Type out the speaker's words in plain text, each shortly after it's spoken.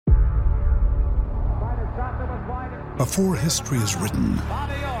Before history is written,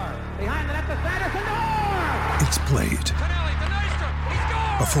 it's played.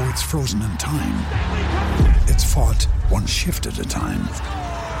 Before it's frozen in time, it's fought one shift at a time.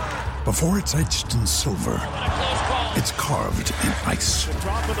 Before it's etched in silver, it's carved in ice.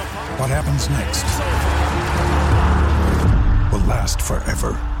 What happens next will last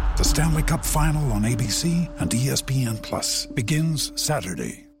forever. The Stanley Cup Final on ABC and ESPN Plus begins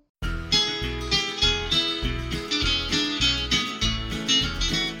Saturday.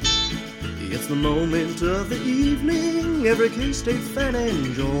 It's the moment of the evening every K-State fan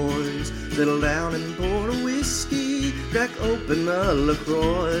enjoys. Settle down and pour a whiskey, crack open a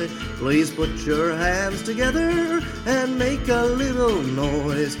LaCroix. Please put your hands together and make a little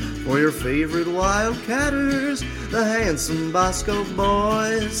noise for your favorite Wildcatters, the handsome Bosco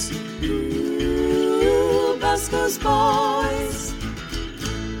boys. Ooh, Bosco's boys.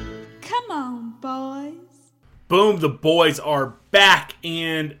 Come on, boys. Boom, the boys are back,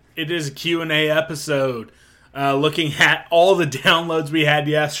 and it is a Q&A episode. Looking at all the downloads we had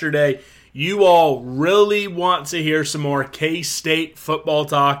yesterday, you all really want to hear some more K-State football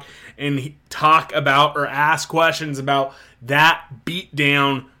talk and talk about or ask questions about that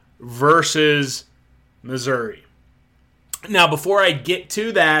beatdown versus Missouri. Now, before I get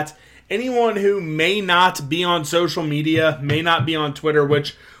to that, anyone who may not be on social media, may not be on Twitter,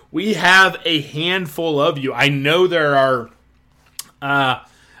 which we have a handful of you. I know there are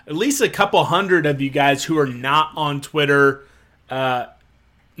at least a couple hundred of you guys who are not on Twitter,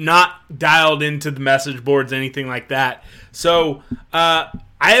 not dialed into the message boards, anything like that. So I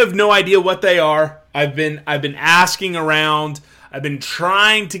have no idea what they are. I've been asking around. I've been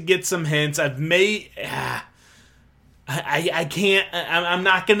trying to get some hints. I can't. I'm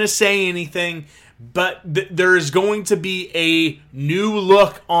not going to say anything. But there is going to be a new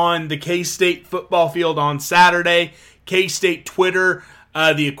look on the K-State football field on Saturday. K-State Twitter.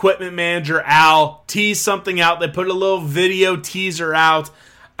 The equipment manager, Al, teased something out. They put a little video teaser out.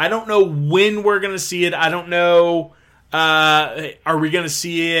 I don't know when we're going to see it. I don't know. Are we going to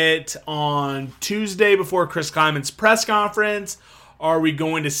see it on Tuesday before Chris Kleiman's press conference? Are we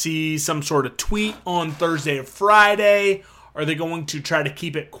going to see some sort of tweet on Thursday or Friday? Are they going to try to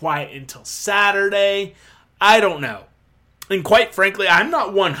keep it quiet until Saturday? I don't know. And quite frankly, I'm not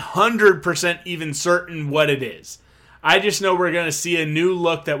 100% even certain what it is. I just know we're going to see a new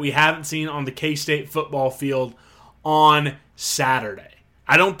look that we haven't seen on the K-State football field on Saturday.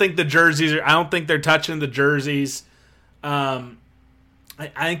 I don't think the jerseys I don't think they're touching the jerseys. I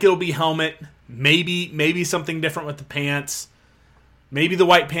think it'll be helmet. Maybe something different with the pants. Maybe the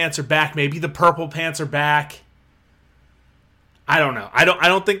white pants are back. Maybe the purple pants are back. I don't know. I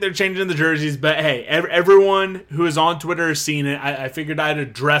don't think they're changing the jerseys, but hey, everyone who is on Twitter has seen it. I figured I'd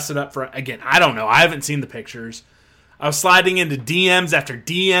address it up front. Again, I don't know. I haven't seen the pictures. I was sliding into DMs after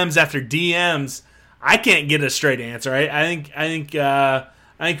DMs after DMs. I can't get a straight answer. I think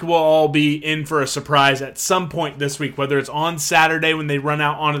we'll all be in for a surprise at some point this week, whether it's on Saturday when they run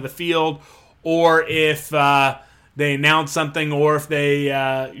out onto the field, or if they announce something, or if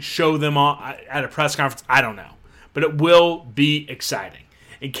they show them at a press conference. I don't know. But it will be exciting.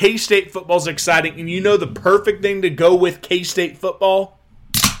 And K-State football is exciting. And you know the perfect thing to go with K-State football?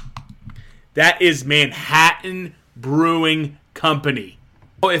 That is Manhattan Brewing Company.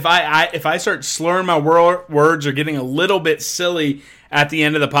 If I start slurring my words or getting a little bit silly at the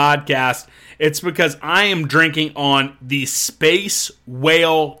end of the podcast, it's because I am drinking on the Space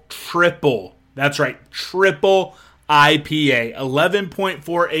Whale Triple. That's right, Triple IPA, 11.4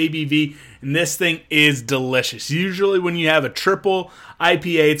 ABV, and this thing is delicious. Usually when you have a triple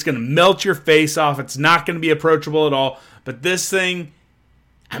IPA, it's going to melt your face off. It's not going to be approachable at all. But this thing,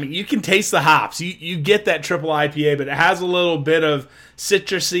 I mean, you can taste the hops. You get that triple IPA, but it has a little bit of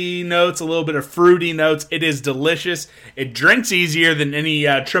citrusy notes, a little bit of fruity notes. It is delicious. It drinks easier than any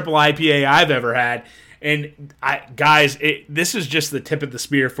triple IPA I've ever had. And guys, this is just the tip of the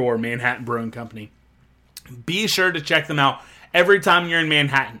spear for Manhattan Brewing Company. Be sure to check them out every time you're in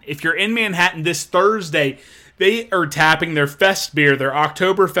Manhattan. If you're in Manhattan this Thursday, they are tapping their Fest beer, their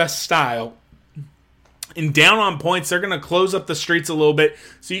Oktoberfest style. And down on Points, they're going to close up the streets a little bit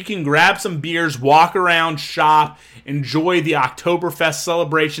so you can grab some beers, walk around, shop, enjoy the Oktoberfest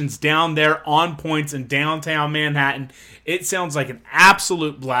celebrations down there on Points in downtown Manhattan. It sounds like an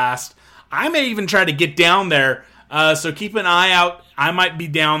absolute blast. I may even try to get down there, so keep an eye out. I might be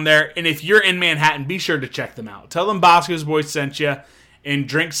down there. And if you're in Manhattan, be sure to check them out. Tell them Bosco's Boys sent you and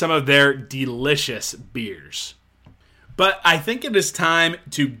drink some of their delicious beers. But I think it is time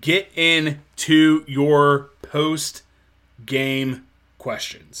to get into your post-game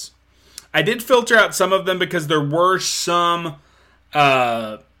questions. I did filter out some of them because there were some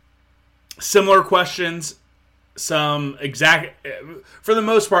similar questions, some exact. For the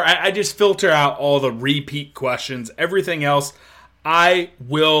most part, I just filter out all the repeat questions. Everything else, I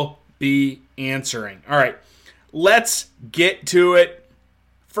will be answering. All right, let's get to it.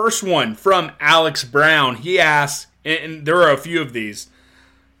 First one from Alex Brown. He asks, and there are a few of these,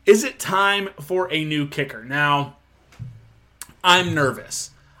 is it time for a new kicker? Now, I'm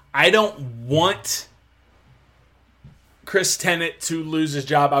nervous. I don't want Chris Tennant to lose his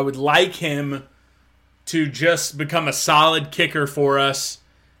job. I would like him to just become a solid kicker for us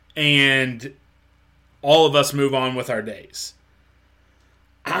and all of us move on with our days.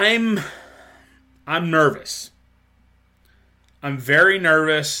 I'm nervous. I'm very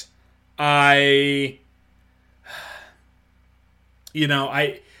nervous. I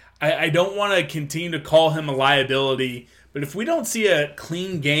don't want to continue to call him a liability, but if we don't see a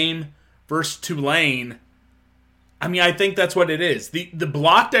clean game versus Tulane, I think that's what it is. The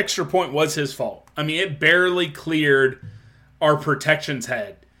blocked extra point was his fault. It barely cleared our protection's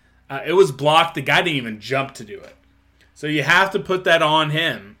head. It was blocked. The guy didn't even jump to do it. So you have to put that on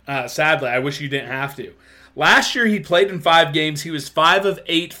him. Sadly, I wish you didn't have to. Last year, he played in 5 games. He was 5 of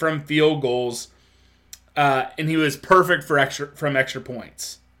 8 from field goals, and he was perfect from extra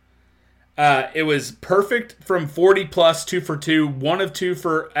points. It was perfect from 40+, 2 for 2, 1 of 2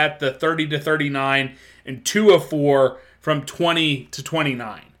 for at the 30 to 39, and 2 of 4 from 20 to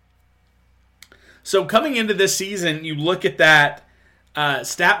 29. So coming into this season, you look at that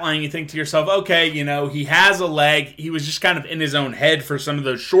stat line, you think to yourself, okay, he has a leg. He was just kind of in his own head for some of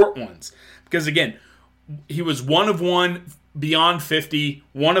those short ones. Because again, he was 1 of 1 beyond 50,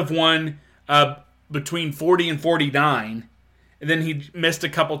 1 of 1 between 40 and 49, and then he missed a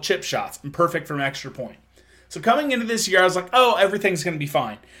couple chip shots and perfect from extra point. So coming into this year, I was like, oh, everything's going to be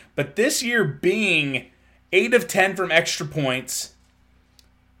fine. But this year being 8 of 10 from extra points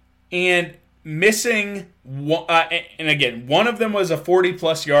and missing, and again, one of them was a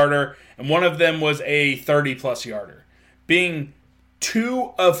 40-plus yarder and one of them was a 30-plus yarder, being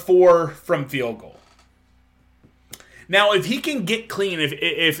 2 of 4 from field goal. Now, if he can get clean,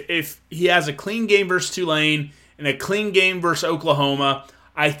 if he has a clean game versus Tulane and a clean game versus Oklahoma,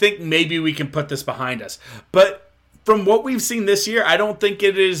 I think maybe we can put this behind us. But from what we've seen this year, I don't think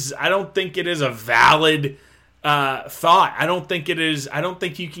it is a valid thought. I don't think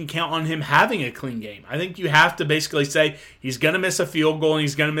you can count on him having a clean game. I think you have to basically say he's going to miss a field goal and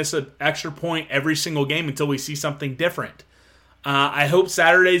he's going to miss an extra point every single game until we see something different. I hope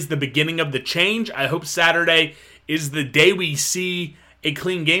Saturday's the beginning of the change. I hope Saturday is the day we see a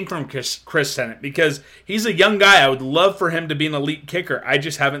clean game from Chris Tennant, because he's a young guy. I would love for him to be an elite kicker. I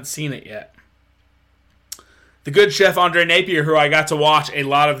just haven't seen it yet. The good chef Andre Napier, who I got to watch a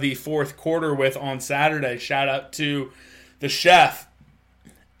lot of the fourth quarter with on Saturday, shout out to the chef,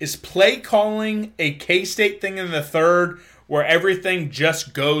 is play calling a K-State thing in the third where everything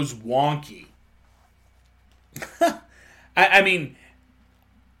just goes wonky.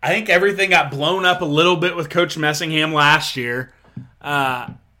 I think everything got blown up a little bit with Coach Messingham last year.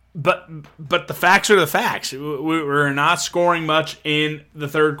 But the facts are the facts. We were not scoring much in the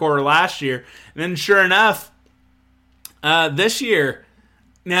third quarter last year. And then sure enough, this year,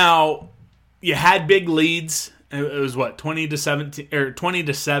 now you had big leads. It was 20-17 or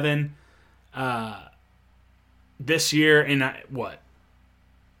 20-7 this year, and it was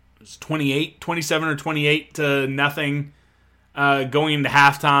 27 or 28 to nothing going into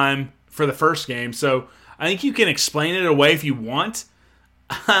halftime for the first game. So I think you can explain it away if you want,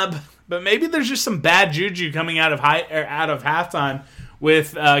 but maybe there's just some bad juju coming out of halftime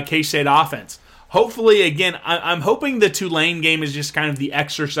with K-State offense. Hopefully, again, I'm hoping the Tulane game is just kind of the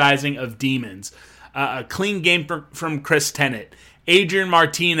exercising of demons. A clean game from Chris Tennant. Adrian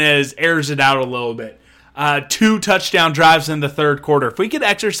Martinez airs it out a little bit. 2 touchdown drives in the third quarter. If we could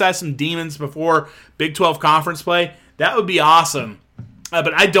exercise some demons before Big 12 conference play, that would be awesome.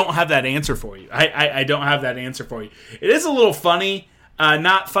 But I don't have that answer for you. I don't have that answer for you. It is a little funny.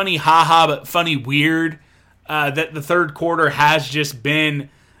 Not funny haha, but funny weird that the third quarter has just been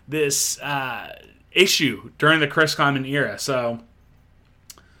this issue during the Chris Kleiman era. So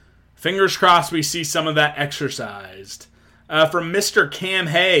fingers crossed we see some of that exercised. From Mr. Cam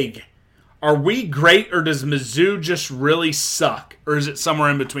Haig, are we great or does Mizzou just really suck? Or is it somewhere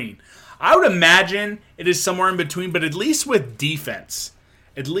in between? I would imagine it is somewhere in between, but at least with defense.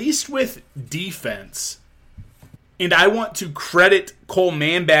 At least with defense. And I want to credit Cole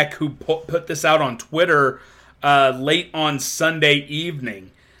Manbeck, who put this out on Twitter late on Sunday evening.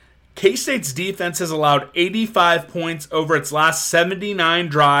 K-State's defense has allowed 85 points over its last 79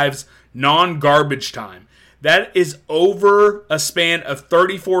 drives, non-garbage time. That is over a span of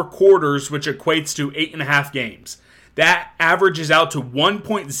 34 quarters, which equates to 8.5 games. That averages out to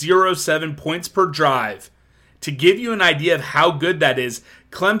 1.07 points per drive. To give you an idea of how good that is,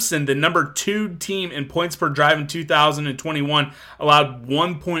 Clemson, the number 2 team in points per drive in 2021, allowed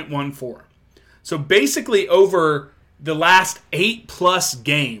 1.14. So basically over the last 8+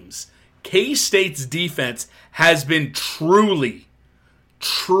 games, K-State's defense has been truly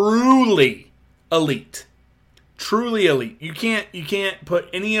elite. Truly elite. You can't put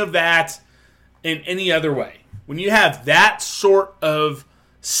any of that in any other way. When you have that sort of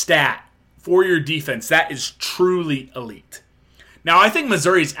stat for your defense, that is truly elite. Now, I think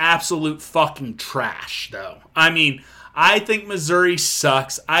Missouri's absolute fucking trash, though. I mean, I think Missouri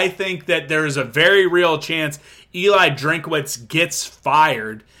sucks. I think that there is a very real chance Eli Drinkwitz gets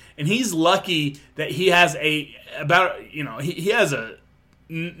fired, and he's lucky that he has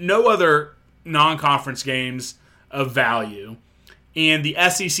no other non-conference games of value, and the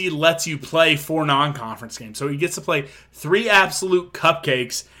SEC lets you play 4 non-conference games. So he gets to play 3 absolute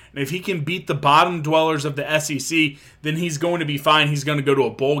cupcakes, and if he can beat the bottom dwellers of the SEC, then he's going to be fine. He's going to go to a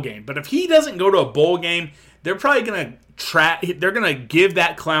bowl game. But if he doesn't go to a bowl game, they're probably going to give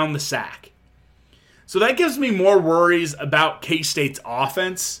that clown the sack. So that gives me more worries about K-State's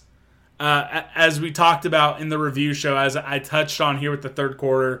offense, as we talked about in the review show, as I touched on here with the third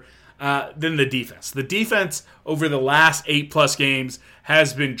quarter, than the defense. The defense over the last 8+ games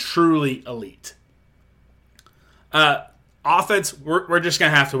has been truly elite. Offense, we're just gonna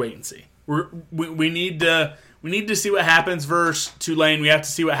have to wait and see. We need to see what happens versus Tulane. We have to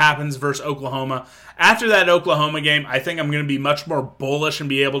see what happens versus Oklahoma. After that Oklahoma game, I think I'm going to be much more bullish and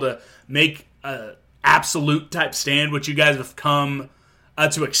be able to make an absolute type stand, which you guys have come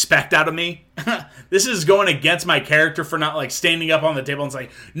to expect out of me. This is going against my character for not like standing up on the table and saying,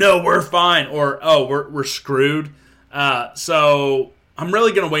 no, we're fine, or oh, we're screwed. So I'm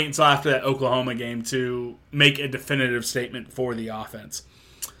really going to wait until after that Oklahoma game to make a definitive statement for the offense.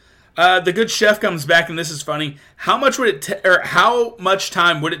 The good chef comes back, and this is funny. How much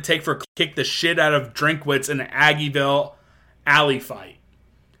time would it take for kick the shit out of Drinkwitz in an Aggieville alley fight?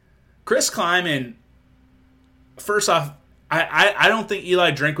 Chris Kleiman, first off, I don't think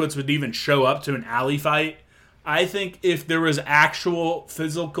Eli Drinkwitz would even show up to an alley fight. I think if there was actual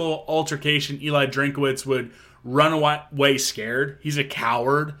physical altercation, Eli Drinkwitz would run away scared. He's a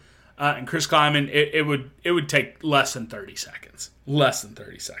coward. And Chris Kleiman, it would take less than 30 seconds. Less than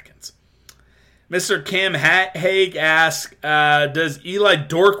 30 seconds. Mr. Cam Haig asks, does Eli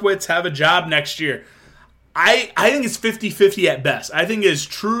Dorkwitz have a job next year? I think it's 50-50 at best. I think it is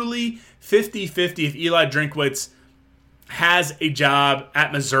truly 50-50 if Eli Drinkwitz has a job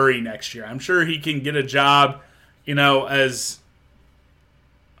at Missouri next year. I'm sure he can get a job, as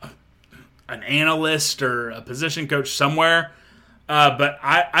an analyst or a position coach somewhere. But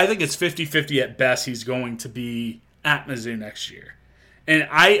I think it's 50-50 at best he's going to be at Mizzou next year. And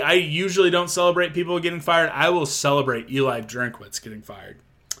I usually don't celebrate people getting fired. I will celebrate Eli Drinkwitz getting fired.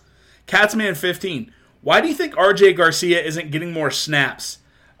 Catsman 15. Why do you think RJ Garcia isn't getting more snaps?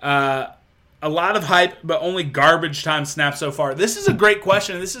 A lot of hype, but only garbage time snaps so far. This is a great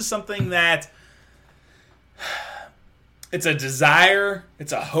question. This is something that it's a desire,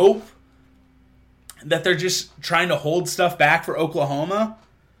 it's a hope that they're just trying to hold stuff back for Oklahoma.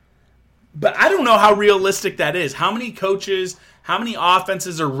 But I don't know how realistic that is. How many coaches, how many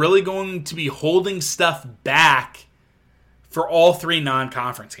offenses are really going to be holding stuff back for all 3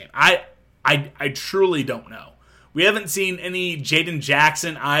 non-conference games? I truly don't know. We haven't seen any Jaden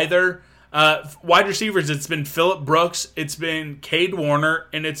Jackson either. Wide receivers, it's been Phillip Brooks, it's been Cade Warner,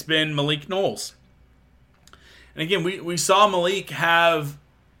 and it's been Malik Knowles. And again, we saw Malik have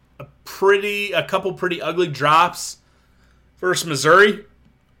a couple pretty ugly drops versus Missouri.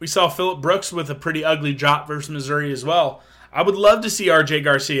 We saw Phillip Brooks with a pretty ugly drop versus Missouri as well. I would love to see RJ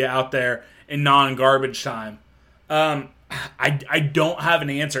Garcia out there in non-garbage time. I don't have an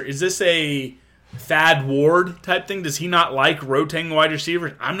answer. Is this a Thad Ward type thing? Does he not like rotating wide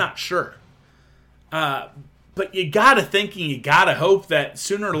receivers? I'm not sure. But you gotta think and you gotta hope that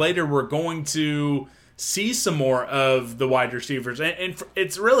sooner or later we're going to see some more of the wide receivers. And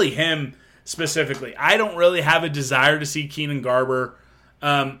it's really him specifically. I don't really have a desire to see Keenan Garber.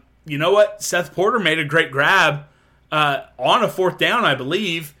 You know what? Seth Porter made a great grab on a 4th down, I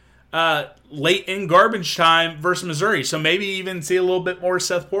believe, late in garbage time versus Missouri. So maybe even see a little bit more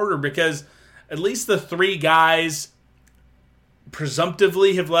Seth Porter, because at least the 3 guys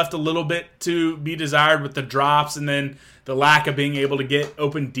presumptively have left a little bit to be desired with the drops and then the lack of being able to get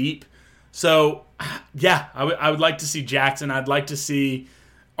open deep. So, yeah, I would like to see Jackson. I'd like to see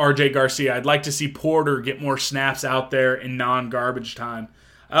RJ Garcia. I'd like to see Porter get more snaps out there in non-garbage time.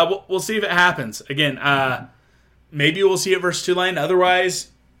 We'll see if it happens. Again, maybe we'll see it versus Tulane. Otherwise,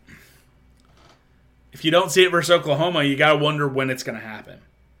 if you don't see it versus Oklahoma, you got to wonder when it's going to happen.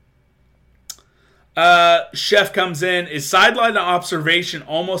 Chef comes in. Is sideline observation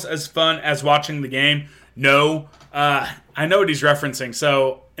almost as fun as watching the game? No. I know what he's referencing.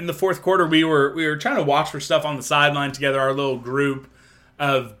 So in the fourth quarter, we were trying to watch for stuff on the sideline together, our little group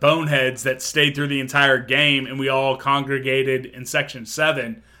of boneheads that stayed through the entire game, and we all congregated in Section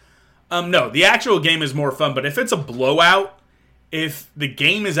 7. No, the actual game is more fun, but if it's a blowout, if the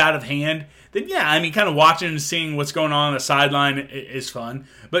game is out of hand, then yeah, I mean, kind of watching and seeing what's going on the sideline is fun.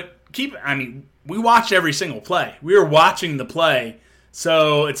 But we watched every single play. We were watching the play,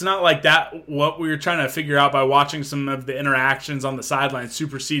 so it's not like that. What we were trying to figure out by watching some of the interactions on the sideline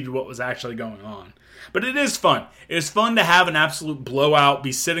superseded what was actually going on. But it is fun. It is fun to have an absolute blowout,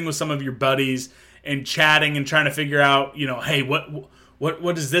 be sitting with some of your buddies and chatting and trying to figure out, hey,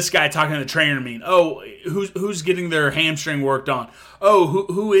 what does this guy talking to the trainer mean? Oh, who's getting their hamstring worked on? Oh,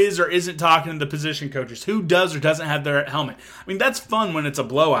 who is or isn't talking to the position coaches? Who does or doesn't have their helmet? I mean, that's fun when it's a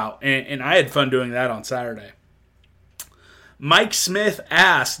blowout, and I had fun doing that on Saturday. Mike Smith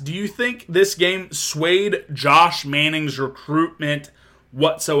asked, do you think this game swayed Josh Manning's recruitment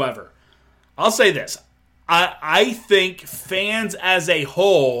whatsoever? I'll say this. I think fans as a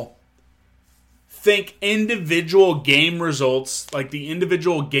whole think individual game results, like the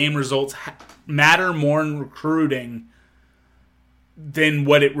individual game results, matter more in recruiting than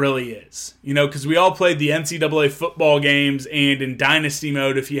what it really is. Because we all played the NCAA football games, and in Dynasty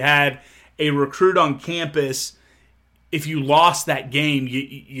mode, if you had a recruit on campus, if you lost that game,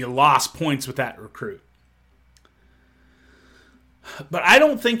 you lost points with that recruit. But I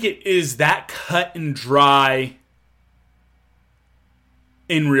don't think it is that cut and dry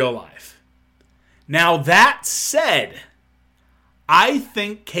in real life. Now, that said, I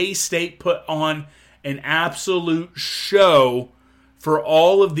think K-State put on an absolute show for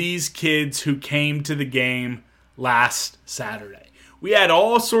all of these kids who came to the game last Saturday. We had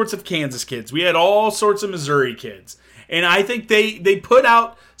all sorts of Kansas kids. We had all sorts of Missouri kids. And I think they put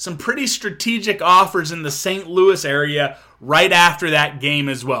out some pretty strategic offers in the St. Louis area right after that game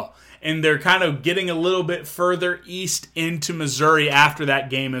as well. And they're kind of getting a little bit further east into Missouri after that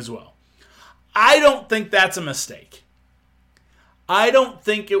game as well. I don't think that's a mistake. I don't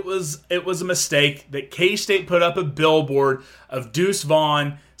think it was a mistake that K-State put up a billboard of Deuce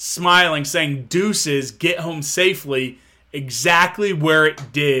Vaughn smiling, saying, "Deuces, get home safely," exactly where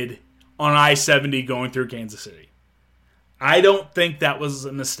it did on I-70 going through Kansas City. I don't think that was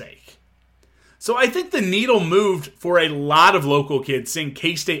a mistake. So I think the needle moved for a lot of local kids, seeing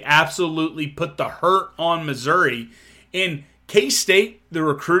K-State absolutely put the hurt on Missouri. In K-State, the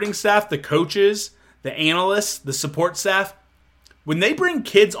recruiting staff, the coaches, the analysts, the support staff, when they bring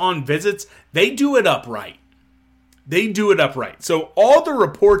kids on visits, they do it upright. They do it upright. So all the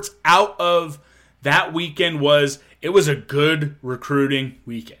reports out of that weekend was it was a good recruiting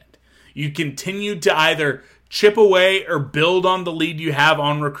weekend. You continued to either chip away or build on the lead you have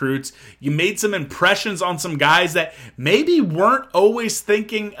on recruits. You made some impressions on some guys that maybe weren't always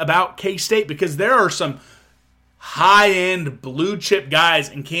thinking about K-State, because there are some high-end blue-chip guys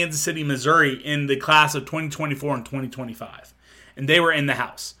in Kansas City, Missouri in the class of 2024 and 2025. And they were in the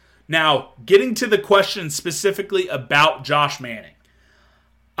house. Now, getting to the question specifically about Josh Manning,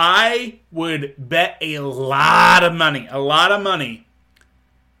 I would bet a lot of money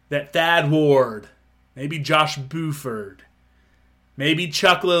that Thad Ward, maybe Josh Buford, maybe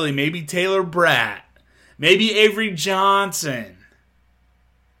Chuck Lilly, maybe Taylor Bratt, maybe Avery Johnson,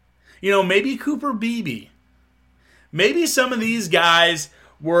 maybe Cooper Beebe. Maybe some of these guys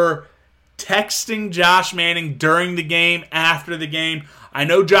were texting Josh Manning during the game, after the game. I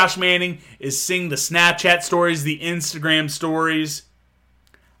know Josh Manning is seeing the Snapchat stories, the Instagram stories.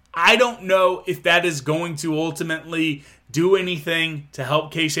 I don't know if that is going to ultimately do anything to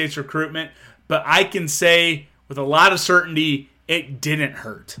help K-State's recruitment, but I can say with a lot of certainty it didn't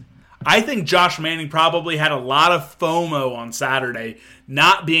hurt. I think Josh Manning probably had a lot of FOMO on Saturday,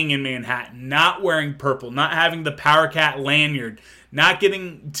 not being in Manhattan, not wearing purple, not having the Power Cat lanyard, not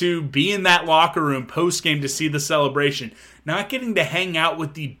getting to be in that locker room post-game to see the celebration, not getting to hang out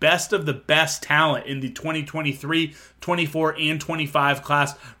with the best of the best talent in the 2023, 24, and 25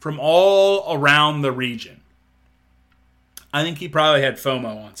 class from all around the region. I think he probably had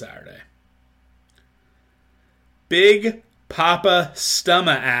FOMO on Saturday. Big Papa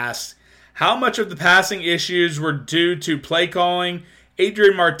Stumma asks, how much of the passing issues were due to play calling,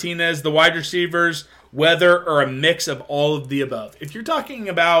 Adrian Martinez, the wide receivers, weather, or a mix of all of the above? If you're talking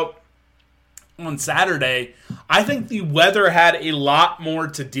about on Saturday, I think the weather had a lot more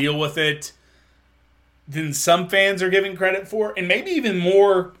to deal with it than some fans are giving credit for, and maybe even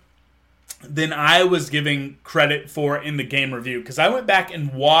more than I was giving credit for in the game review, because I went back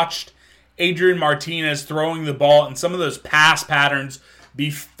and watched Adrian Martinez throwing the ball and some of those pass patterns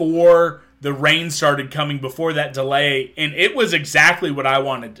before the rain started coming, before that delay, and it was exactly what I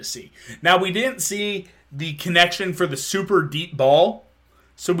wanted to see. Now, we didn't see the connection for the super deep ball,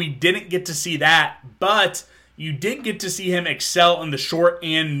 so we didn't get to see that, but you did get to see him excel in the short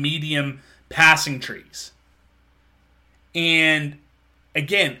and medium passing trees. And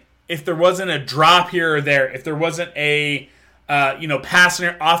again, if there wasn't a drop here or there, if there wasn't a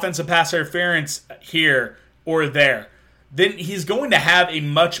offensive pass interference here or there, then he's going to have a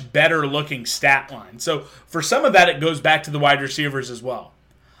much better looking stat line. So for some of that, it goes back to the wide receivers as well.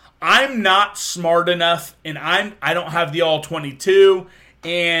 I'm not smart enough, and I don't have the all 22,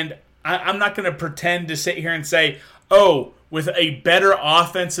 and I'm not going to pretend to sit here and say, oh, with a better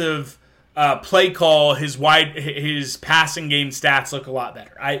offensive play call, his passing game stats look a lot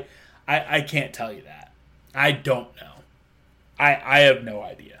better. I can't tell you that. I don't know. I have no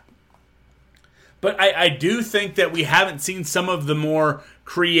idea. But I do think that we haven't seen some of the more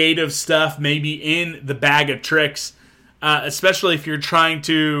creative stuff maybe in the bag of tricks, especially if you're trying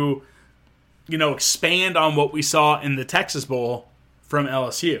to, expand on what we saw in the Texas Bowl from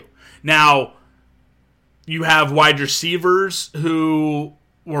LSU. Now, you have wide receivers who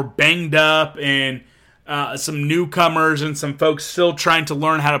were banged up and some newcomers and some folks still trying to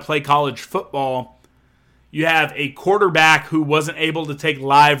learn how to play college football. You have a quarterback who wasn't able to take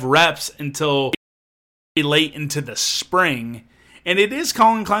live reps until late into the spring. And it is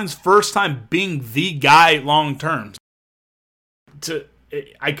Colin Klein's first time being the guy long term.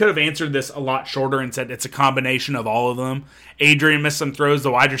 I could have answered this a lot shorter and said it's a combination of all of them. Adrian missed some throws.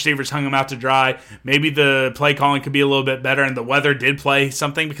 The wide receivers hung him out to dry. Maybe the play calling could be a little bit better, and the weather did play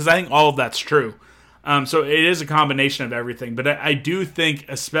something, because I think all of that's true. So it is a combination of everything. But I do think,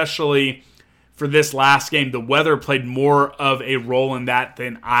 especially for this last game, the weather played more of a role in that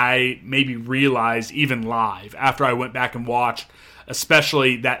than I maybe realized even live after I went back and watched,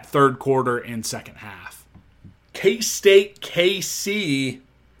 especially that third quarter and second half. K-State KC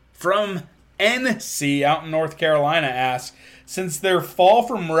from NC out in North Carolina asks, since their fall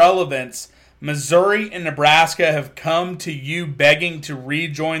from relevance, Missouri and Nebraska have come to you begging to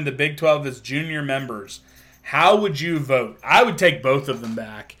rejoin the Big 12 as junior members. How would you vote? I would take both of them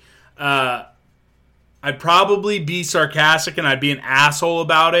back. I'd probably be sarcastic and I'd be an asshole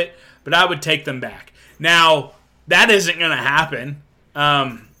about it, but I would take them back. Now, that isn't going to happen.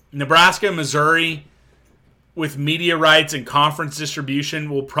 Nebraska and Missouri, with media rights and conference distribution,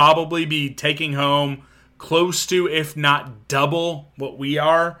 will probably be taking home close to, if not double, what we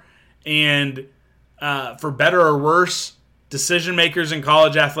are. And for better or worse, decision makers in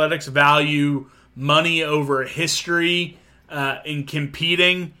college athletics value money over history in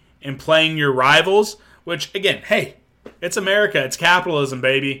competing and playing your rivals, which, again, hey, it's America. It's capitalism,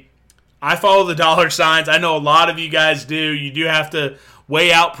 baby. I follow the dollar signs. I know a lot of you guys do. You do have to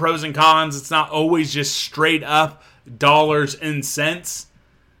weigh out pros and cons. It's not always just straight up dollars and cents.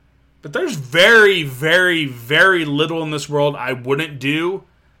 But there's very, very, very little in this world I wouldn't do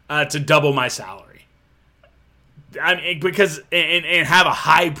to double my salary. I mean, because and have a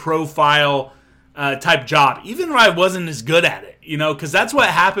high profile type job, even if I wasn't as good at it, because that's what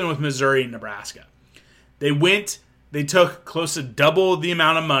happened with Missouri and Nebraska. They took close to double the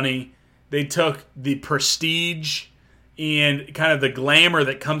amount of money. They took the prestige and kind of the glamour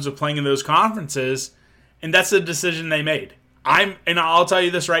that comes with playing in those conferences, and that's the decision they made. And I'll tell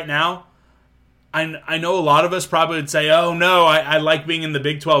you this right now, I know a lot of us probably would say, oh no, I like being in the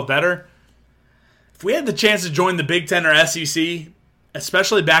Big 12 better. If we had the chance to join the Big 10 or SEC,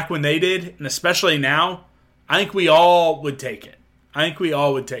 especially back when they did, and especially now, I think we all would take it.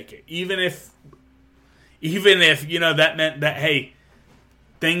 Even if that meant that, hey,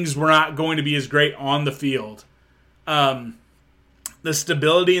 things were not going to be as great on the field. The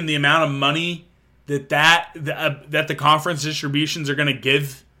stability and the amount of money that the conference distributions are going to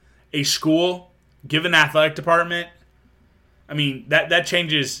give a school, give an athletic department, I mean, that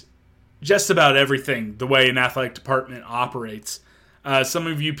changes just about everything, the way an athletic department operates. Some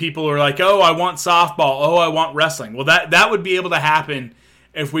of you people are like, oh, I want softball. Oh, I want wrestling. Well, that would be able to happen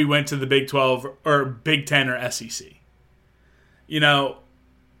if we went to the Big 12 or Big 10 or SEC.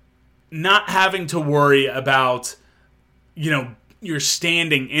 Not having to worry about, your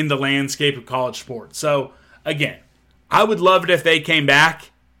standing in the landscape of college sports. So, again, I would love it if they came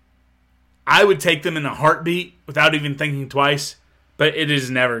back. I would take them in a heartbeat without even thinking twice, but it is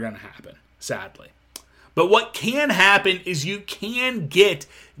never going to happen, sadly. But what can happen is you can get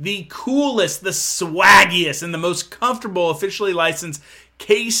the coolest, the swaggiest, and the most comfortable officially licensed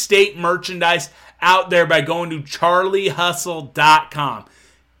K-State merchandise out there by going to charliehustle.com.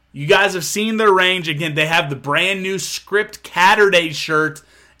 You guys have seen their range. Again, they have the brand new Script Catterday shirt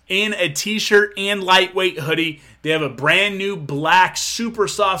in a t-shirt and lightweight hoodie. They have a brand new black, super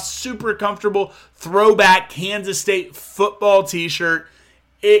soft, super comfortable throwback Kansas State football t-shirt.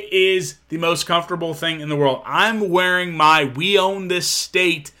 It is the most comfortable thing in the world. I'm wearing my We Own This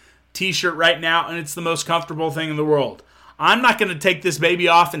State t-shirt right now, and it's the most comfortable thing in the world. I'm not going to take this baby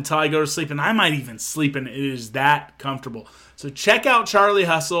off until I go to sleep, and I might even sleep, and it is that comfortable. So check out Charlie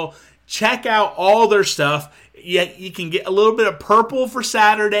Hustle. Check out all their stuff. You can get a little bit of purple for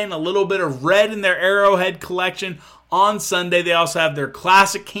Saturday and a little bit of red in their Arrowhead collection on Sunday. They also have their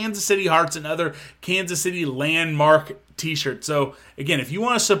classic Kansas City Hearts and other Kansas City landmark t-shirts. So, again, if you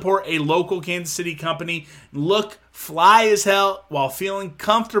want to support a local Kansas City company, look fly as hell while feeling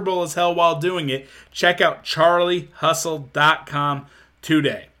comfortable as hell while doing it, check out charliehustle.com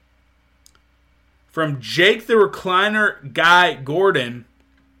today. From Jake the Recliner Guy Gordon,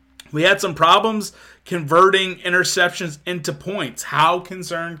 we had some problems converting interceptions into points. How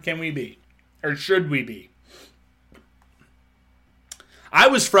concerned can we be? Or should we be? I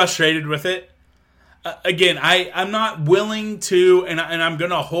was frustrated with it. Again, I'm not willing to, and I'm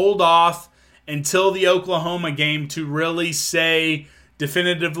going to hold off until the Oklahoma game to really say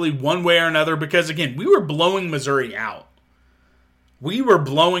definitively one way or another, because, again, we were blowing Missouri out. We were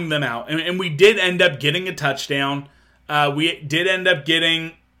blowing them out, and we did end up getting a touchdown. We did end up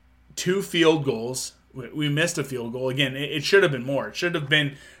getting 2 field goals. We missed a field goal. Again, it should have been more. It should have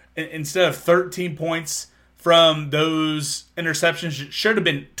been, instead of 13 points from those interceptions, it should have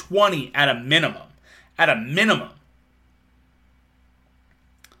been 20 at a minimum. At a minimum.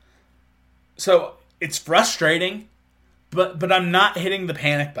 So it's frustrating, but I'm not hitting the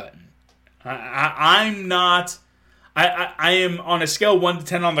panic button. I'm not. I am on a scale 1 to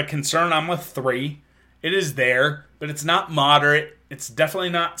 10 on the concern. I'm a 3. It is there, but it's not moderate. It's definitely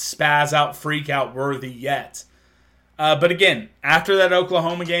not spaz out, freak out worthy yet. But again, after that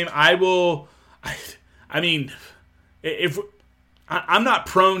Oklahoma game, I'm not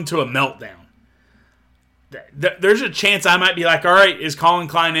prone to a meltdown. There's a chance I might be like, all right, is Colin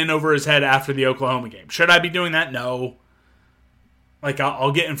Klein in over his head after the Oklahoma game? Should I be doing that? No. Like,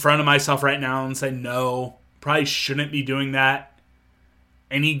 I'll get in front of myself right now and say no. Probably shouldn't be doing that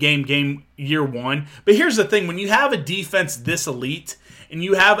any game year 1. But here's the thing. When you have a defense this elite and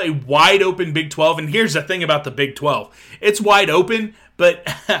you have a wide open Big 12, and here's the thing about the Big 12. It's wide open, but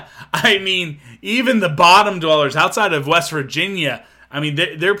I mean, even the bottom dwellers outside of West Virginia, I mean,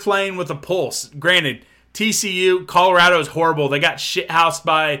 they're playing with a pulse. Granted, TCU, Colorado is horrible. They got shithoused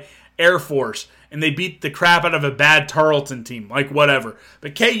by Air Force, and they beat the crap out of a bad Tarleton team. Like, whatever.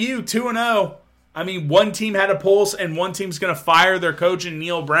 But KU, 2-0. I mean, one team had a pulse, and one team's going to fire their coach in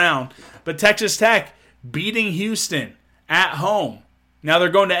Neil Brown. But Texas Tech beating Houston at home. Now they're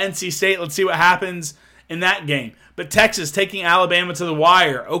going to NC State. Let's see what happens in that game. But Texas taking Alabama to the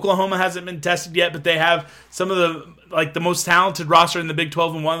wire. Oklahoma hasn't been tested yet, but they have some of the most talented roster in the Big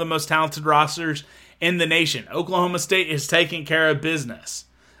 12 and one of the most talented rosters in the nation. Oklahoma State is taking care of business.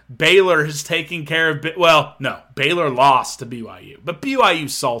 Baylor is taking care of... Baylor lost to BYU. But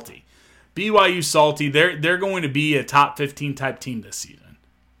BYU's salty. BYU's salty. They're going to be a top 15 type team this season.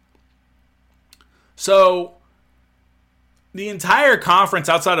 So, the entire conference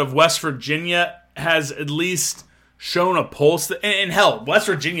outside of West Virginia has at least shown a pulse. And hell, West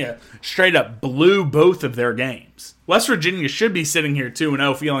Virginia straight up blew both of their games. West Virginia should be sitting here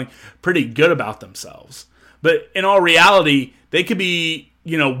 2-0 feeling pretty good about themselves. But in all reality, they could be,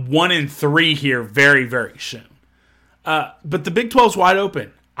 1-3 here very, very soon. But the Big 12's wide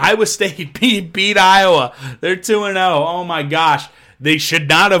open. Iowa State beat Iowa. They're 2-0. Oh my gosh. They should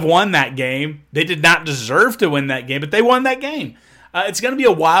not have won that game. They did not deserve to win that game, but they won that game. It's going to be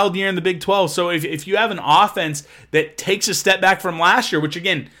a wild year in the Big 12. So if you have an offense that takes a step back from last year, which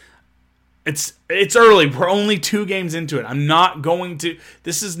again, it's early. We're only 2 games into it. I'm not going to.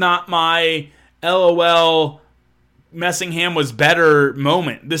 This is not my LOL Messingham was better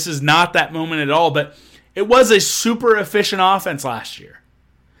moment. This is not that moment at all. But it was a super efficient offense last year,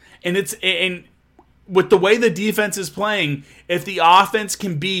 and with the way the defense is playing, if the offense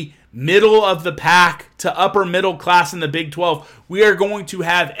can be middle of the pack to upper middle class in the Big 12, we are going to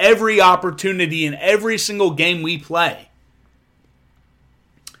have every opportunity in every single game we play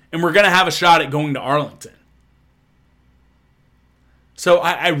And we're going to have a shot at going to Arlington. So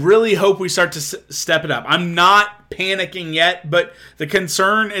I really hope we start to step it up. I'm not panicking yet, but the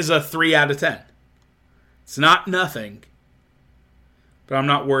concern is a 3 out of 10. It's not nothing, but I'm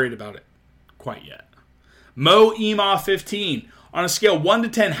not worried about it quite yet. Mo Ema 15. On a scale 1 to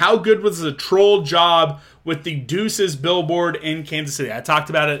 10, how good was the troll job with the Deuces billboard in Kansas City? I talked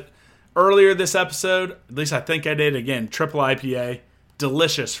about it earlier this episode. At least I think I did. Again, triple IPA.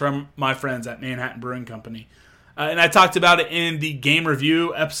 Delicious from my friends at Manhattan Brewing Company. And I talked about it in the game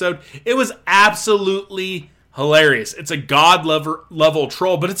review episode. It was absolutely hilarious. It's a God level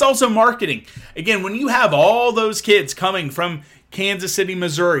troll, but it's also marketing. Again, when you have all those kids coming from Kansas City,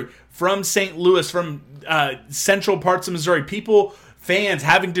 Missouri, from St. Louis, from central parts of Missouri, fans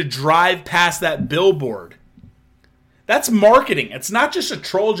having to drive past that billboard. That's marketing. It's not just a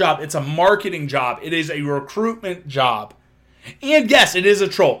troll job. It's a marketing job. It is a recruitment job. And yes, it is a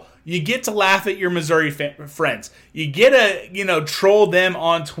troll. You get to laugh at your Missouri friends. You get to, troll them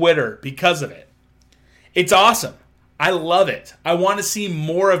on Twitter because of it. It's awesome. I love it. I want to see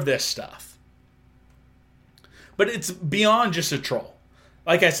more of this stuff. But it's beyond just a troll.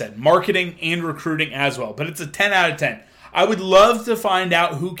 Like I said, marketing and recruiting as well. But it's a 10 out of 10. I would love to find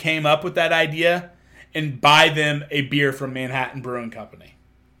out who came up with that idea and buy them a beer from Manhattan Brewing Company.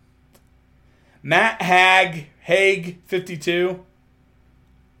 Matt Haig 52.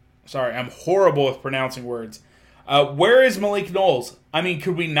 Sorry, I'm horrible with pronouncing words. Where is Malik Knowles? I mean,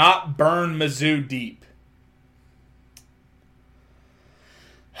 could we not burn Mizzou deep?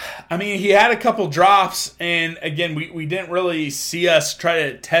 I mean, he had a couple drops, and again, we didn't really see us try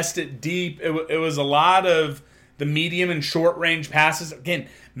to test it deep. It was a lot of the medium and short range passes. Again,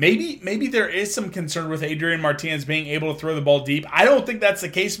 maybe there is some concern with Adrian Martinez being able to throw the ball deep. I don't think that's the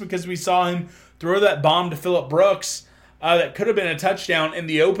case because we saw him throw that bomb to Phillip Brooks that could have been a touchdown in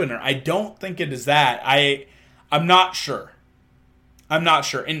the opener. I don't think it is that. I'm not sure. I'm not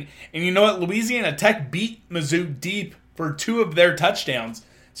sure. And you know what? Louisiana Tech beat Mizzou deep for 2 of their touchdowns.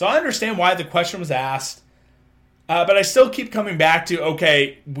 So I understand why the question was asked. But I still keep coming back to,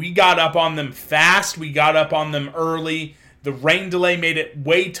 okay, we got up on them fast. We got up on them early. The rain delay made it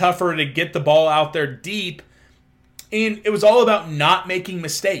way tougher to get the ball out there deep. And it was all about not making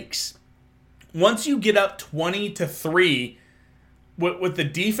mistakes. Once you get up 20-3 with the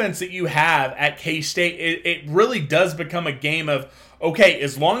defense that you have at K-State, it really does become a game of, okay,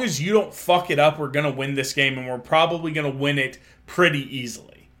 as long as you don't fuck it up, we're going to win this game, and we're probably going to win it pretty easily.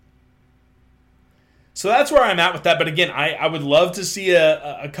 So that's where I'm at with that. But again, I would love to see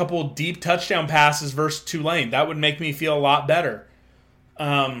a couple deep touchdown passes versus Tulane. That would make me feel a lot better.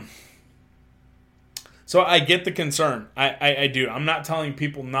 So I get the concern. I do. I'm not telling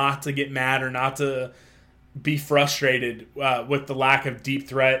people not to get mad or not to be frustrated with the lack of deep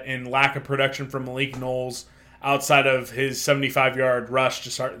threat and lack of production from Malik Knowles outside of his 75-yard rush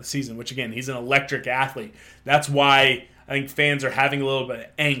to start the season, which, again, he's an electric athlete. That's why I think fans are having a little bit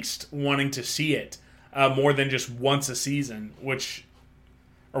of angst wanting to see it more than just once a season,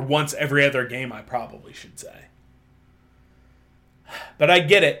 or once every other game, I probably should say. But I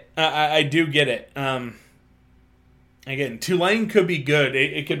get it. I do get it. Again, Tulane could be good.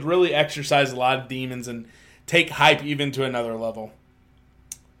 It could really exercise a lot of demons and take hype even to another level.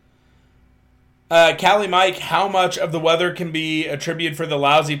 Callie Mike, how much of the weather can be attributed for the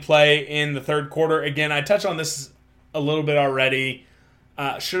lousy play in the third quarter? Again, I touched on this a little bit already.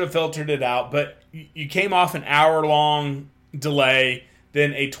 Should have filtered it out. But you came off an hour-long delay,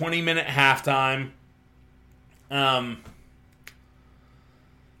 then a 20-minute halftime. I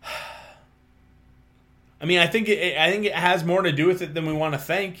mean, I think it has more to do with it than we want to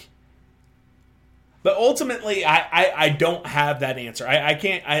think. But ultimately, I don't have that answer. I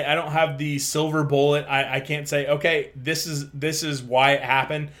don't have the silver bullet. I can't say, okay, this is why it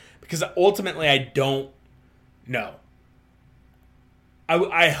happened, because ultimately I don't know.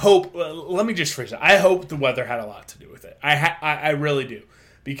 I hope. Let me just phrase it. I hope the weather had a lot to do with it. I really do,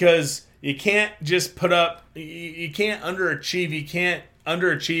 because you can't just put up. You can't underachieve. You can't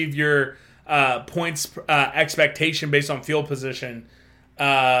underachieve your points expectation based on field position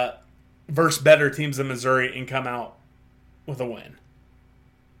versus better teams than Missouri and come out with a win.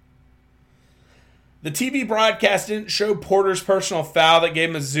 The TV broadcast didn't show Porter's personal foul that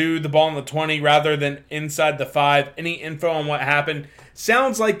gave Mizzou the ball in the 20 rather than inside the 5. Any info on what happened?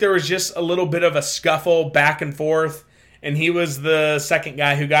 Sounds like there was just a little bit of a scuffle back and forth, and he was the second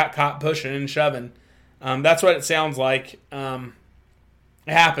guy who got caught pushing and shoving. That's what it sounds like. It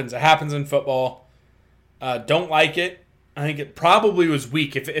happens. It happens in football. Don't like it. I think it probably was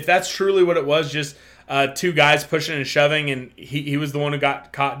weak. If that's truly what it was, just two guys pushing and shoving, and he was the one who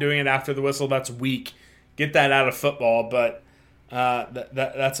got caught doing it after the whistle. That's weak. Get that out of football, but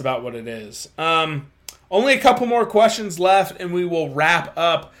that's about what it is. Only a couple more questions left, and we will wrap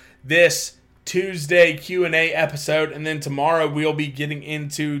up this Tuesday Q&A episode, and then tomorrow we'll be getting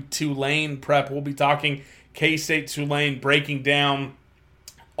into Tulane prep. We'll be talking K-State Tulane, breaking down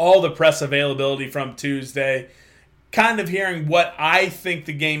all the press availability from Tuesday, kind of hearing what I think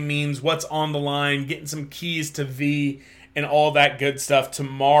the game means, what's on the line, getting some keys to V, and all that good stuff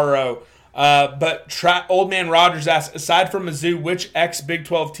tomorrow. But Old Man Rogers asks, aside from Mizzou, which ex-Big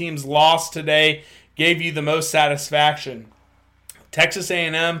 12 teams lost today gave you the most satisfaction? Texas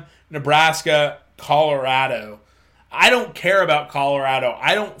A&M, Nebraska, Colorado. I don't care about Colorado.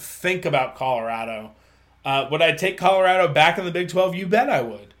 I don't think about Colorado. Would I take Colorado back in the Big 12? You bet I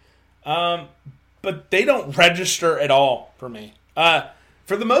would. But they don't register at all for me.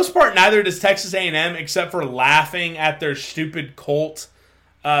 For the most part, neither does Texas A&M, except for laughing at their stupid Colt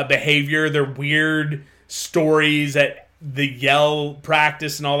behavior, their weird stories at the yell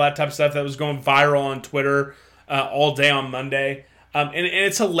practice and all that type of stuff that was going viral on Twitter all day on Monday. And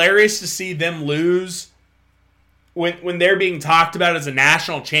it's hilarious to see them lose when they're being talked about as a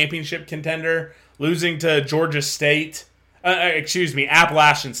national championship contender, losing to Georgia State.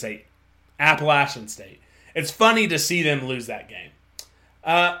 Appalachian State. Appalachian State. It's funny to see them lose that game.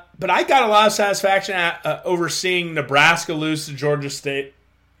 But I got a lot of satisfaction over seeing Nebraska lose to Georgia State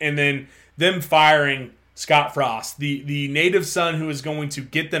and then them firing Scott Frost, the native son who is going to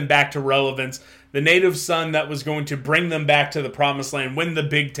get them back to relevance, the native son that was going to bring them back to the promised land, win the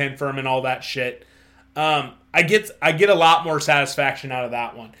Big Ten for him and all that shit. I get a lot more satisfaction out of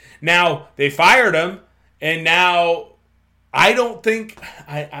that one. Now, they fired him, and now I don't think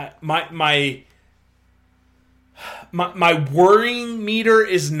my worrying meter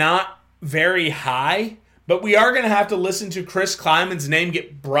is not very high, but we are going to have to listen to Chris Kleiman's name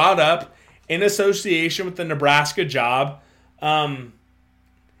get brought up in association with the Nebraska job. And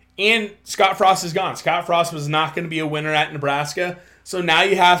Scott Frost is gone. Scott Frost was not going to be a winner at Nebraska, so now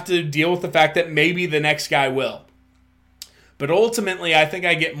you have to deal with the fact that maybe the next guy will. But ultimately, I think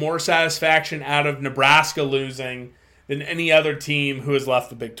I get more satisfaction out of Nebraska losing than any other team who has left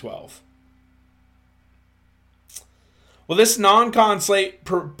the Big 12. Will this non-con slate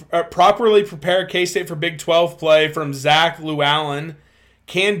properly prepare K-State for Big 12 play from Zach Llewellyn?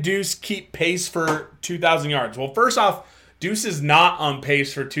 Can Deuce keep pace for 2,000 yards? Well, first off, Deuce is not on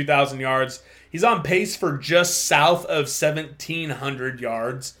pace for 2,000 yards. He's on pace for just south of 1,700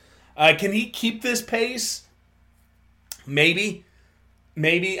 yards. Can he keep this pace? Maybe.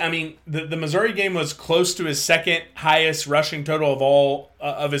 I mean, the Missouri game was close to his second highest rushing total of all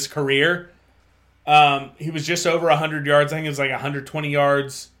of his career. He was just over 100 yards. I think it was like 120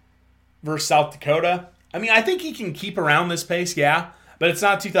 yards versus South Dakota. I mean, I think he can keep around this pace, yeah, but it's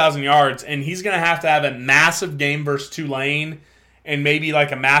not 2,000 yards, and he's going to have a massive game versus Tulane and maybe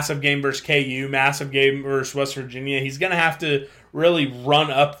like a massive game versus KU, massive game versus West Virginia. He's going to have to really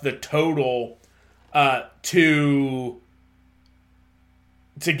run up the total to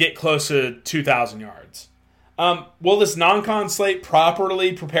get close to 2,000 yards. Will this non-con slate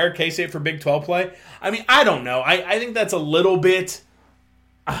properly prepare K-State for Big 12 play? I mean, I don't know. I think that's a little bit...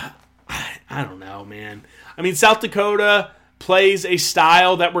 I don't know, man. I mean, South Dakota plays a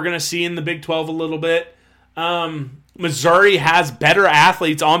style that we're going to see in the Big 12 a little bit. Missouri has better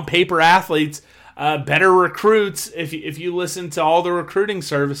athletes, on-paper athletes, better recruits, if you listen to all the recruiting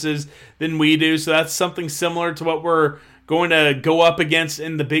services, than we do. So that's something similar to what we're going to go up against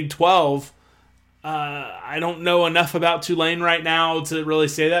in the Big 12. I don't know enough about Tulane right now to really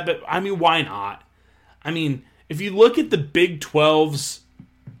say that, but I mean, why not? I mean, if you look at the Big 12's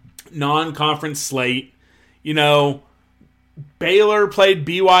non-conference slate, you know, Baylor played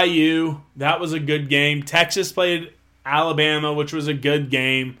BYU. That was a good game. Texas played Alabama, which was a good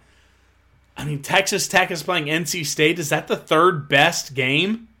game. I mean, Texas Tech is playing NC State. Is that the third best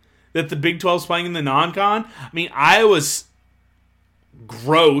game that the Big 12 is playing in the non-con? I mean, Iowa's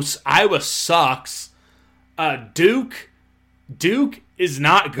gross. Iowa sucks. Duke is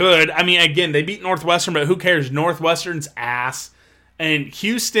not good. I mean, again, they beat Northwestern, but who cares? Northwestern's ass. And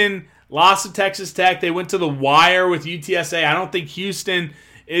Houston lost to Texas Tech. They went to the wire with UTSA. I don't think Houston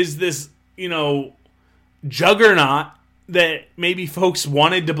is this, juggernaut that maybe folks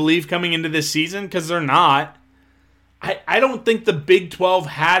wanted to believe coming into this season, because they're not. I don't think the Big 12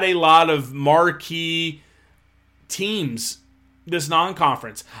 had a lot of marquee teams this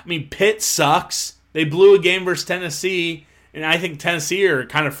non-conference. I mean, Pitt sucks. They blew a game versus Tennessee, and I think Tennessee are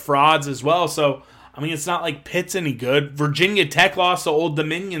kind of frauds as well. So, I mean, it's not like Pitt's any good. Virginia Tech lost to Old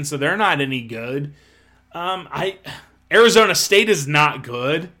Dominion, so they're not any good. Arizona State is not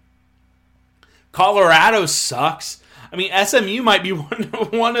good. Colorado sucks. I mean, SMU might be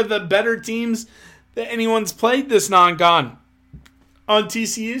one of the better teams that anyone's played this non-con on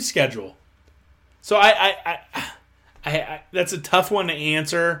TCU's schedule. So I that's a tough one to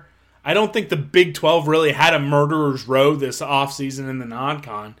answer. I don't think the Big 12 really had a murderer's row this offseason in the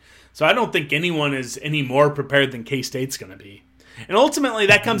non-con. So I don't think anyone is any more prepared than K-State's going to be. And ultimately,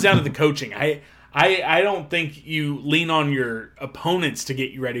 that comes down to the coaching. I don't think you lean on your opponents to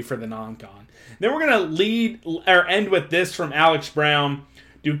get you ready for the non-con. Then we're going to end with this from Alex Brown.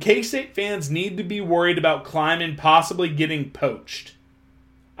 Do K-State fans need to be worried about Kleiman possibly getting poached?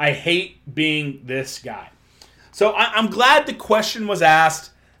 I hate being this guy. So I'm glad the question was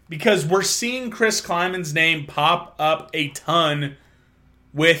asked because we're seeing Chris Kleiman's name pop up a ton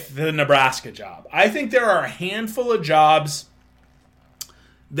with the Nebraska job. I think there are a handful of jobs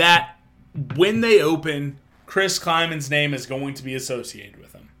that when they open, Chris Kleiman's name is going to be associated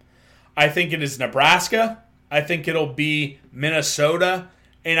with them. I think it is Nebraska, I think it'll be Minnesota,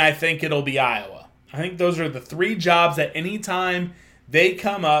 and I think it'll be Iowa. I think those are the three jobs that anytime they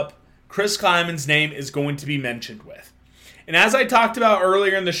come up, Chris Kleiman's name is going to be mentioned with. And as I talked about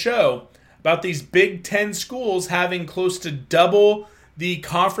earlier in the show, about these Big Ten schools having close to double the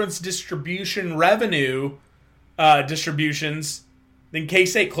conference distribution revenue distributions than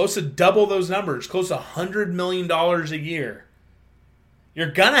K-State, close to double those numbers, close to $100 million a year.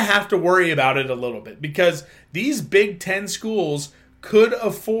 You're going to have to worry about it a little bit because these Big Ten schools could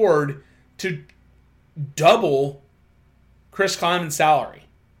afford to double Chris Kleiman's salary.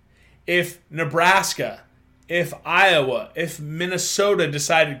 If Nebraska, if Iowa, if Minnesota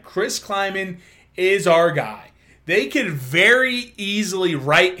decided Chris Kleiman is our guy, they could very easily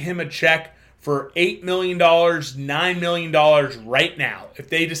write him a check for $8 million, $9 million right now if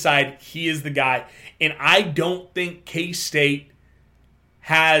they decide he is the guy. And I don't think K-State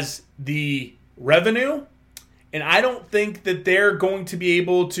has the revenue, and I don't think that they're going to be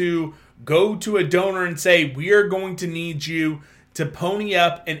able to go to a donor and say, we are going to need you to pony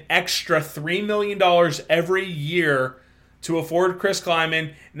up an extra $3 million every year to afford Chris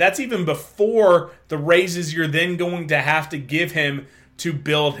Kleiman. And that's even before the raises you're then going to have to give him to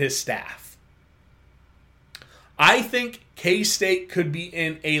build his staff. I think K-State could be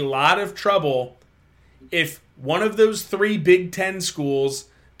in a lot of trouble if one of those three Big Ten schools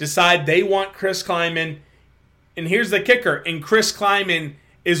decide they want Chris Kleiman, and here's the kicker, and Chris Kleiman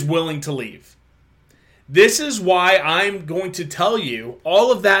is willing to leave. This is why I'm going to tell you,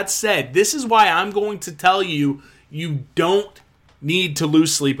 all of that said, this is why I'm going to tell you, you don't need to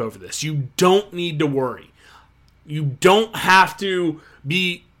lose sleep over this. You don't need to worry. You don't have to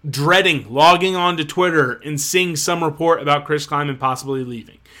be dreading logging onto Twitter and seeing some report about Chris Kleiman possibly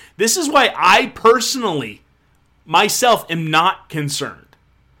leaving. This is why I personally, myself, am not concerned.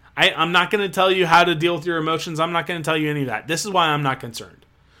 I'm not going to tell you how to deal with your emotions. I'm not going to tell you any of that. This is why I'm not concerned.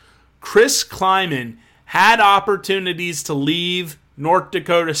 Chris Kleiman had opportunities to leave North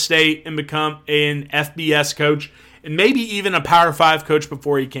Dakota State and become an FBS coach and maybe even a Power 5 coach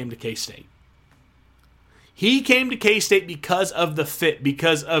before he came to K-State. He came to K-State because of the fit,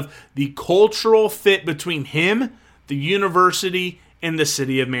 because of the cultural fit between him, the university, and the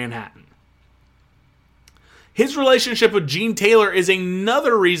city of Manhattan. His relationship with Gene Taylor is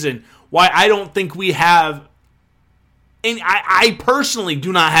another reason why I don't think we have, and I personally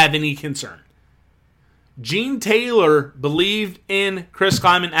do not have any concern. Gene Taylor believed in Chris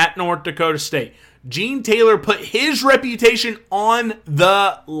Kleiman at North Dakota State. Gene Taylor put his reputation on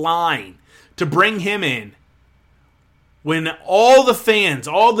the line to bring him in when all the fans,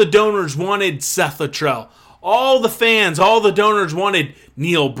 all the donors wanted Seth Luttrell. All the fans, all the donors wanted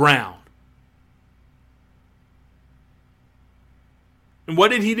Neil Brown. And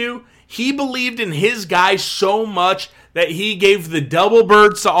what did he do? He believed in his guy so much that he gave the double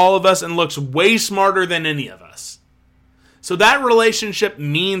birds to all of us and looks way smarter than any of us. So that relationship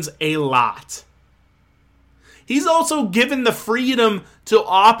means a lot. He's also given the freedom to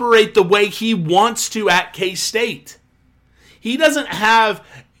operate the way he wants to at K-State. He doesn't have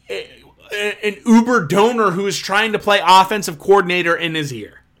an uber donor who is trying to play offensive coordinator in his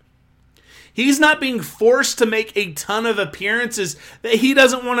ear. He's not being forced to make a ton of appearances that he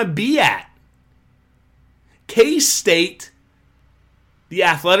doesn't want to be at. K-State, the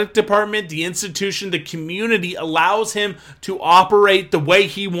athletic department, the institution, the community allows him to operate the way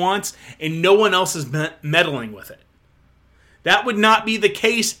he wants, and no one else is meddling with it. That would not be the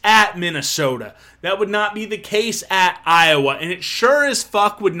case at Minnesota. That would not be the case at Iowa. And it sure as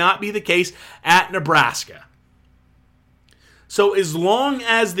fuck would not be the case at Nebraska. So as long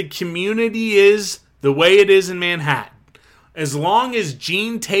as the community is the way it is in Manhattan, as long as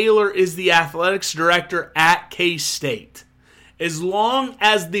Gene Taylor is the athletics director at K-State, as long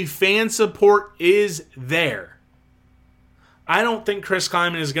as the fan support is there, I don't think Chris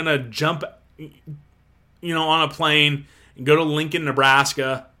Klieman is going to jump, on a plane and go to Lincoln,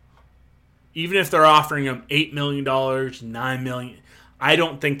 Nebraska, even if they're offering him $8 million, $9 million. I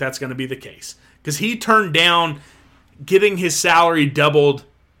don't think that's going to be the case, because he turned down getting his salary doubled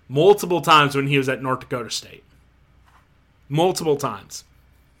multiple times when he was at North Dakota State. Multiple times.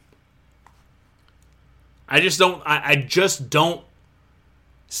 I just don't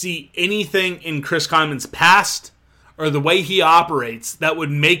see anything in Chris Kleiman's past or the way he operates that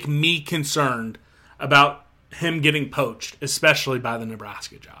would make me concerned about him getting poached, especially by the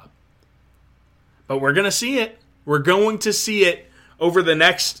Nebraska job. But we're going to see it. We're going to see it over the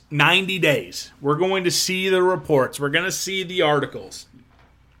next 90 days. We're going to see the reports. We're going to see the articles.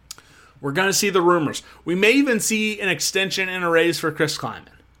 We're going to see the rumors. We may even see an extension and a raise for Chris Klieman.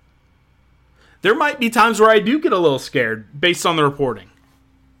 There might be times where I do get a little scared based on the reporting.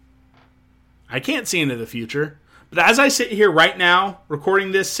 I can't see into the future. But as I sit here right now,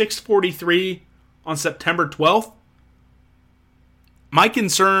 recording this 6:43 on September 12th, my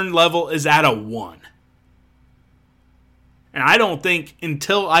concern level is at a 1. And I don't think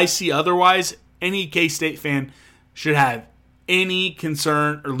until I see otherwise, any K-State fan should have any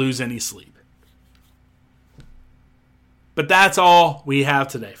concern or lose any sleep. But that's all we have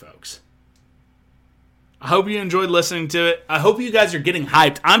today, folks. I hope you enjoyed listening to it. I hope you guys are getting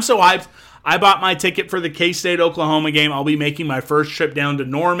hyped. I'm so hyped. I bought my ticket for the K-State Oklahoma game. I'll be making my first trip down to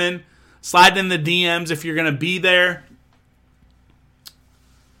Norman. Slide in the DMs if you're going to be there.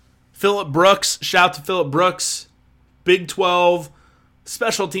 Phillip Brooks. Shout out to Phillip Brooks. Big 12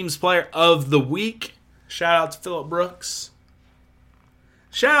 Special Teams Player of the Week. Shout out to Phillip Brooks.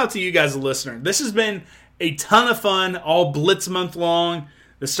 Shout out to you guys, the listener. This has been a ton of fun, all Blitz month long.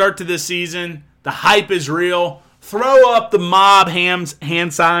 The start to this season. The hype is real. Throw up the mob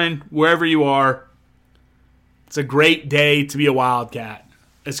hand sign wherever you are. It's a great day to be a Wildcat,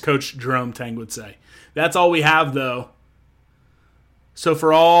 as Coach Jerome Tang would say. That's all we have, though. So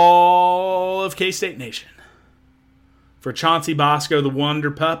for all of K-State Nation, for Chauncey Bosco, the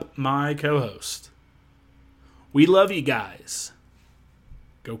Wonder Pup, my co-host, we love you guys.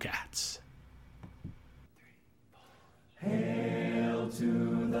 Go Cats. Hail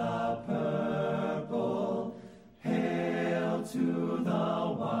to the purple, hail to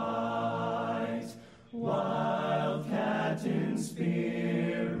the white, Wildcat in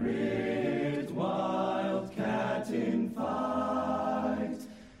spirit, Wildcat in fight.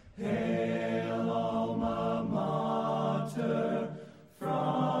 Hail alma mater,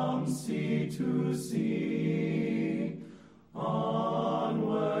 from sea to sea,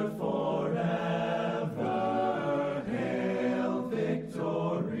 onward forever, hail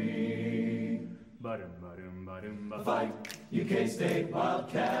victory. Fight, you K-State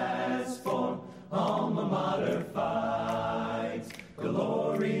Wildcats, for alma mater fight.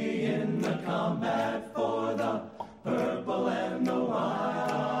 Glory in the combat for the purple and the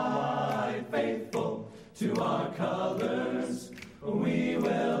white. Faithful to our colors, we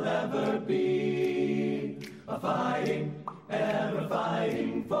will ever be. A fighting, ever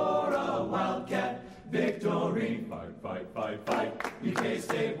fighting for a Wildcat victory. Fight, fight, fight, fight. You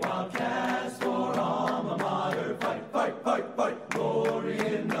K-State Wildcats for alma mater. Fight, fight, fight, fight. Glory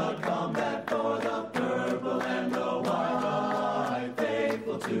in the combat for the purple and the white.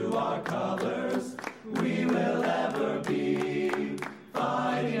 Faithful to our colors, we will ever be.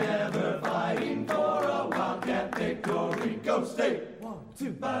 Fighting, ever fighting for a Wildcat victory. Go State! 1,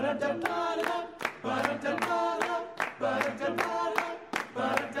 2, ba-da-da-da-da-da, ba-da-da-da-da, ba-da-da-da-da,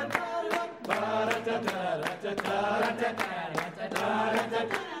 ba-da-da-da-da,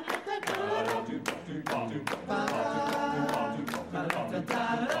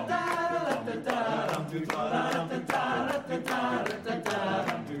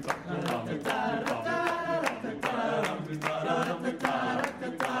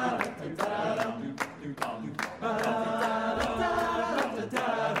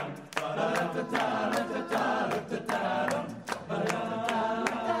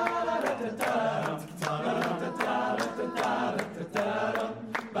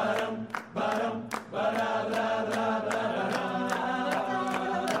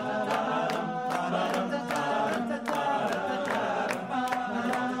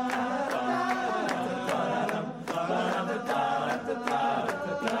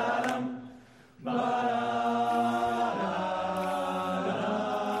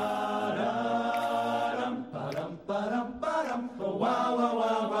 wow, wow,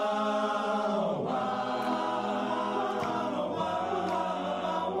 wow, wow, wow.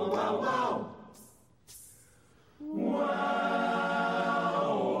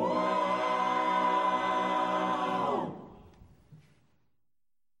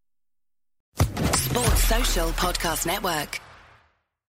 Social Podcast Network.